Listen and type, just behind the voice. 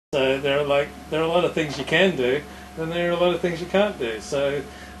So there are a lot of things you can do, and there are a lot of things you can't do. So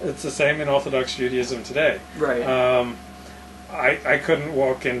it's the same in Orthodox Judaism today. Right. I couldn't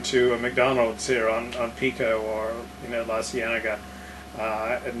walk into a McDonald's here on Pico or La Cienega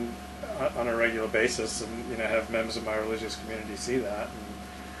and on a regular basis, and have members of my religious community see that,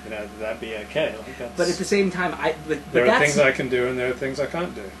 and that'd be okay. But at the same time, there are things I can do and there are things I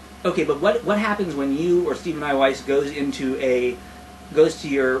can't do. Okay, but what happens when you or Stephen I. Weiss goes to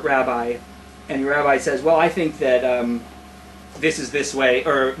your rabbi, and your rabbi says, "Well, I think that this is this way,"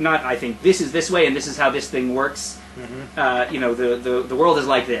 or not? I think this is this way, and this is how this thing works. Mm-hmm. The world is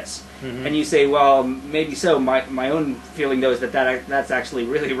like this, mm-hmm. And you say, "Well, maybe so." My own feeling though is that's actually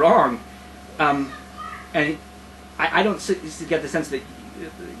really wrong, and I don't get the sense that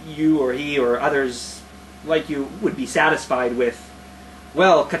you or he or others like you would be satisfied with,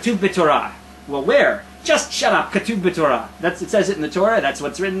 well, Katuv b'Torah. Well, where? Just shut up, Katuv b'Torah. It says it in the Torah, that's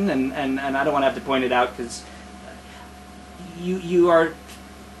what's written, and I don't want to have to point it out, because you are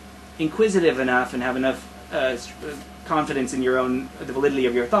inquisitive enough and have enough confidence in the validity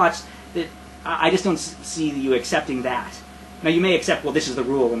of your thoughts that I just don't see you accepting that. Now, you may accept, well, this is the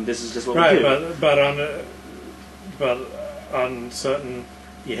rule, and this is just what we do. Right, but on certain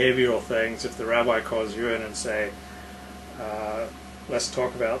behavioral things, if the rabbi calls you in and say, let's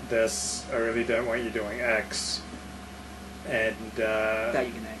talk about this, I really don't want you doing X, and that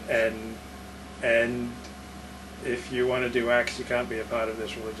you can and if you want to do X, you can't be a part of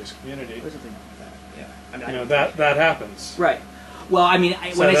this religious community. There's something like that. Yeah, that happens. Right. Well, I mean,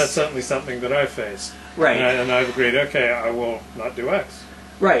 that's certainly something that I've faced. Right. And I've agreed. Okay, I will not do X.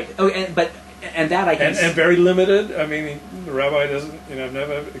 Right. Oh, and that I can. And very limited. I mean, the rabbi doesn't. I've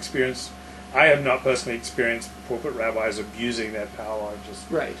never experienced. I have not personally experienced pulpit rabbis abusing their power. Just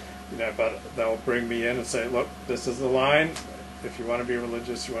right. But they'll bring me in and say, "Look, this is the line. If you want to be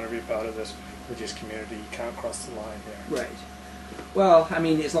religious, you want to be part of this religious community, you can't cross the line here." Right. Well, I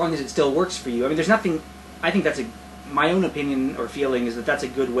mean, as long as it still works for you. I mean, there's nothing. I think that's my own opinion or feeling is that that's a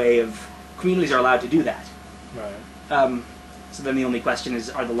good way of. Communities are allowed to do that. Right. So then the only question is,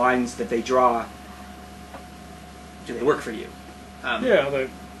 are the lines that they draw, do they work for you? Yeah,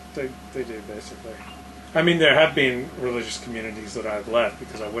 they do, basically. I mean, there have been religious communities that I've left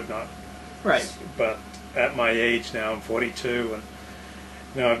because I would not. Right. But at my age now, I'm 42,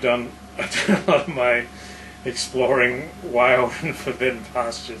 and I've done a lot of my exploring wild and forbidden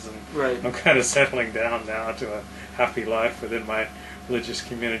pastures, and right. I'm kind of settling down now to a happy life within my religious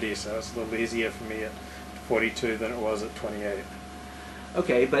community, so it's a little easier for me at 42 than it was at 28.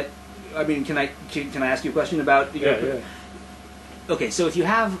 Okay, but I mean, can I ask you a question about? Yeah. Okay, so if you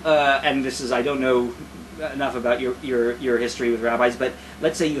have, and this is, I don't know enough about your history with rabbis, but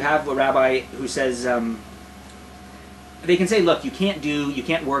let's say you have a rabbi who says, they can say, look, you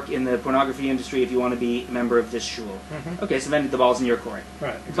can't work in the pornography industry if you want to be a member of this shul. Mm-hmm. Okay, so then the ball's in your court.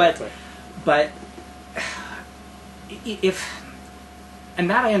 Right, exactly. But and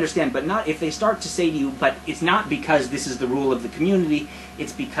that I understand, but not if they start to say to you, but it's not because this is the rule of the community,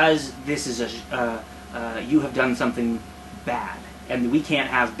 it's because this is you have done something bad, and we can't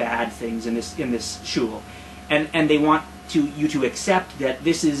have bad things in this shul, and they want you to accept that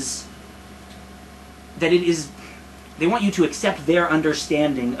they want you to accept their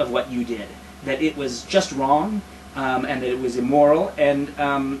understanding of what you did, that it was just wrong, and that it was immoral, and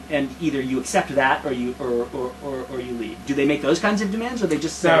either you accept that or you leave. Do they make those kinds of demands, or they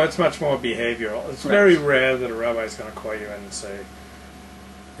just say? No, it's much more behavioral. It's right. Very rare that a rabbi is going to call you in and say,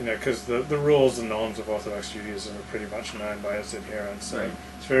 because the rules and norms of Orthodox Judaism are pretty much known by its adherents. So right.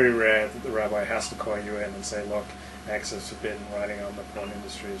 It's very rare that the rabbi has to call you in and say, look, X is forbidden, writing on the porn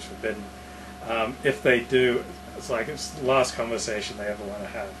industry is forbidden. If they do, it's like it's the last conversation they ever want to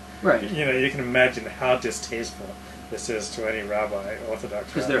have. Right. You can imagine how distasteful this is to any rabbi, Orthodox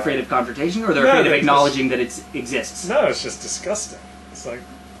because rabbi. they're afraid of confrontation, or they're afraid of acknowledging that it exists? No, it's just disgusting. It's like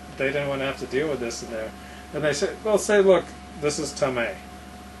they don't want to have to deal with this, and they say, well, say, look, this is tameh.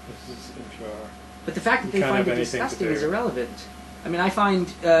 This is impure. But the fact that they find it disgusting is irrelevant. I mean, I find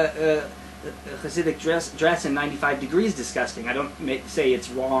Hasidic dress in 95 degrees disgusting. I don't say it's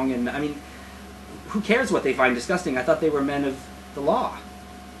wrong, and I mean, who cares what they find disgusting? I thought they were men of the law.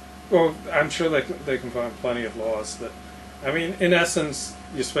 Well, I'm sure they can find plenty of laws that, I mean, in essence,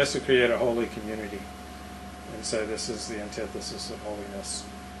 you're supposed to create a holy community. And so this is the antithesis of holiness.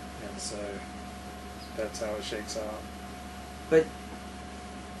 And so that's how it shakes out. But,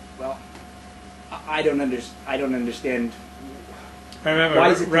 well, I don't understand. I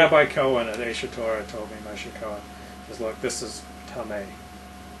remember Rabbi Cohen at Esher Torah told me, Moshe Cohen, says, look, this is tameh.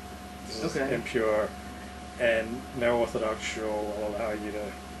 This is impure. and no Orthodox shul will allow you to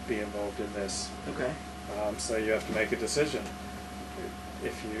be involved in this. Okay. So you have to make a decision.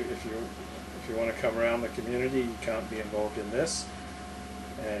 If you want to come around the community, you can't be involved in this.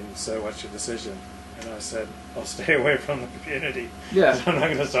 And so what's your decision? And I said, I'll stay away from the community. Yeah. I'm not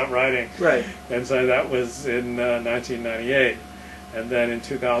going to stop writing. Right. And so that was in 1998. And then in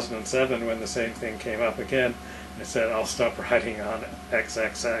 2007, when the same thing came up again, I said, I'll stop writing on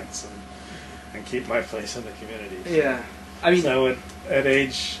XXX and keep my place in the community. Yeah. I mean, so at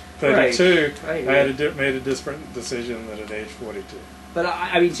age 32, right. I had made a different decision than at age 42. But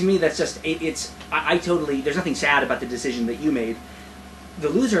I mean, to me, that's just I totally. There's nothing sad about the decision that you made. The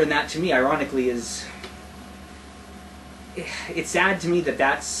loser in that, to me, ironically, is it's sad to me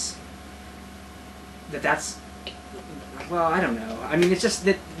that's well, I don't know. I mean, it's just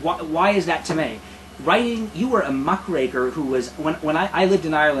that why is that to me? Writing, you were a muckraker who was when I lived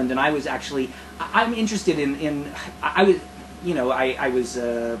in Ireland, and I was actually I'm interested in I was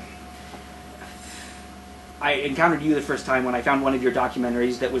I encountered you the first time when I found one of your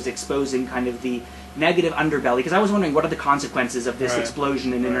documentaries that was exposing kind of the negative underbelly, because I was wondering what are the consequences of this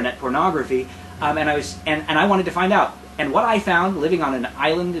explosion in internet pornography, and I wanted to find out. And what I found living on an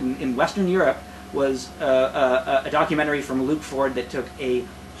island in Western Europe was a documentary from Luke Ford that took a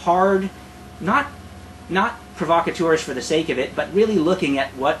hard, not provocateurs for the sake of it, but really looking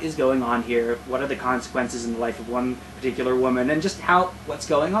at what is going on here, what are the consequences in the life of one particular woman, and just what's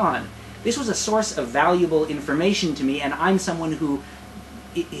going on. This was a source of valuable information to me, and I'm someone who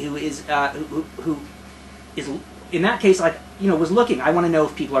is in that case, like, was looking. I want to know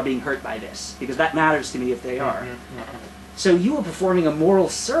if people are being hurt by this, because that matters to me if they are. So you were performing a moral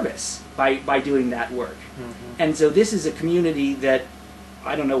service by doing that work, and so this is a community that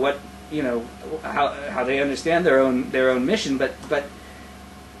I don't know what how they understand their own mission, but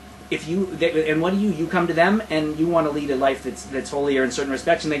if and what do you come to them and you want to lead a life that's holier in certain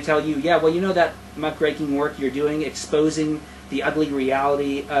respects, and they tell you, yeah, well, that muckraking work you're doing, exposing the ugly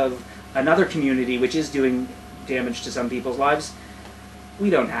reality of another community which is doing damage to some people's lives. We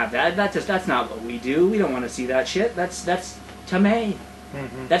don't have that. That's not what we do. We don't want to see that shit. That's Tamay.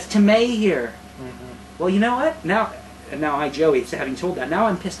 That's Tamay here. Well, you know what? Now I, Joey, having told that, now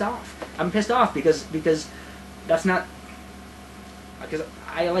I'm pissed off. I'm pissed off because that's not, because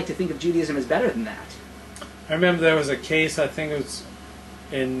I like to think of Judaism as better than that. I remember there was a case, I think it was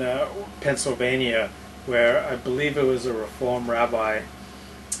in Pennsylvania, where I believe it was a Reform rabbi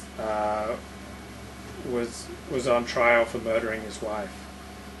was on trial for murdering his wife,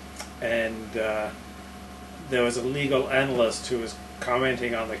 and there was a legal analyst who was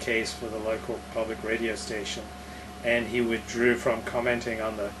commenting on the case for the local public radio station, and he withdrew from commenting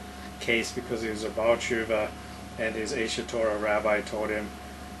on the case because he was a Baal Tshuva, and his Aish Torah rabbi told him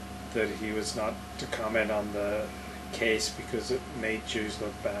that he was not to comment on the case because it made Jews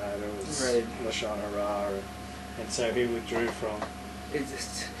look bad. It was Lashon Hara, and so he withdrew from.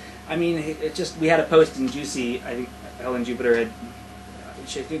 We had a post in Juicy. I think Helen Jupiter had.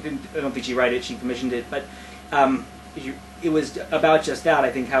 I don't think she wrote it. She commissioned it, but it was about just that.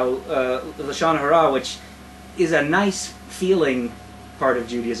 I think how Lashon Hara, which is a nice feeling part of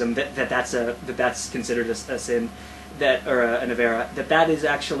Judaism, that's considered a sin, or an avera, that is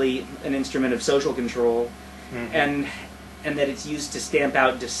actually an instrument of social control, and that it's used to stamp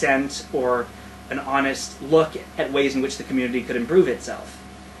out dissent or an honest look at ways in which the community could improve itself.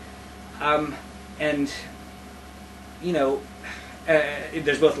 There's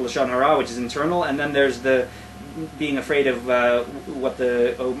both the Lashon Hara, which is internal, and then there's the being afraid of oh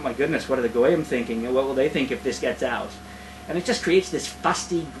my goodness, what are the Goyim thinking? What will they think if this gets out? And it just creates this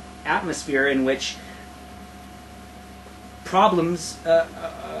fusty atmosphere in which problems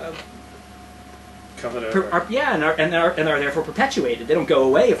covered over. And are therefore perpetuated. They don't go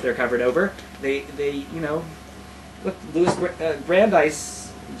away if they're covered over. They look, Louis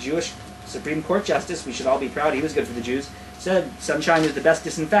Brandeis, Jewish Supreme Court Justice, we should all be proud, he was good for the Jews, said sunshine is the best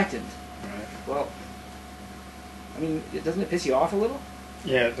disinfectant. Right. Well, doesn't it piss you off a little?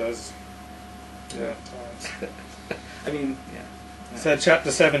 Yeah, it does. Yeah, it does. Yeah. So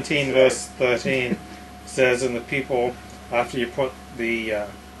chapter 17, verse 13 says, "And the people, after you put the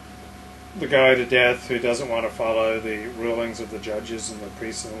guy to death who doesn't want to follow the rulings of the judges and the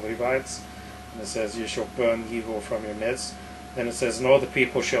priests and the Levites," and it says, "You shall burn evil from your midst." Then it says, "And all the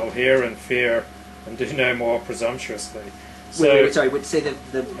people shall hear and fear, and do no more presumptuously." So, wait, sorry, would say the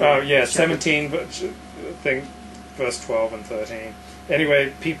 17, but I think verse 12 and 13.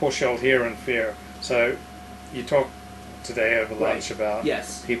 Anyway, people shall hear and fear. So you talked today over lunch about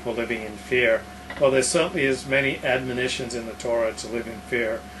people living in fear. Well, there's certainly as many admonitions in the Torah to live in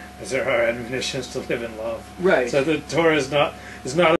fear as there are admonitions to live in love. Right. So the Torah is not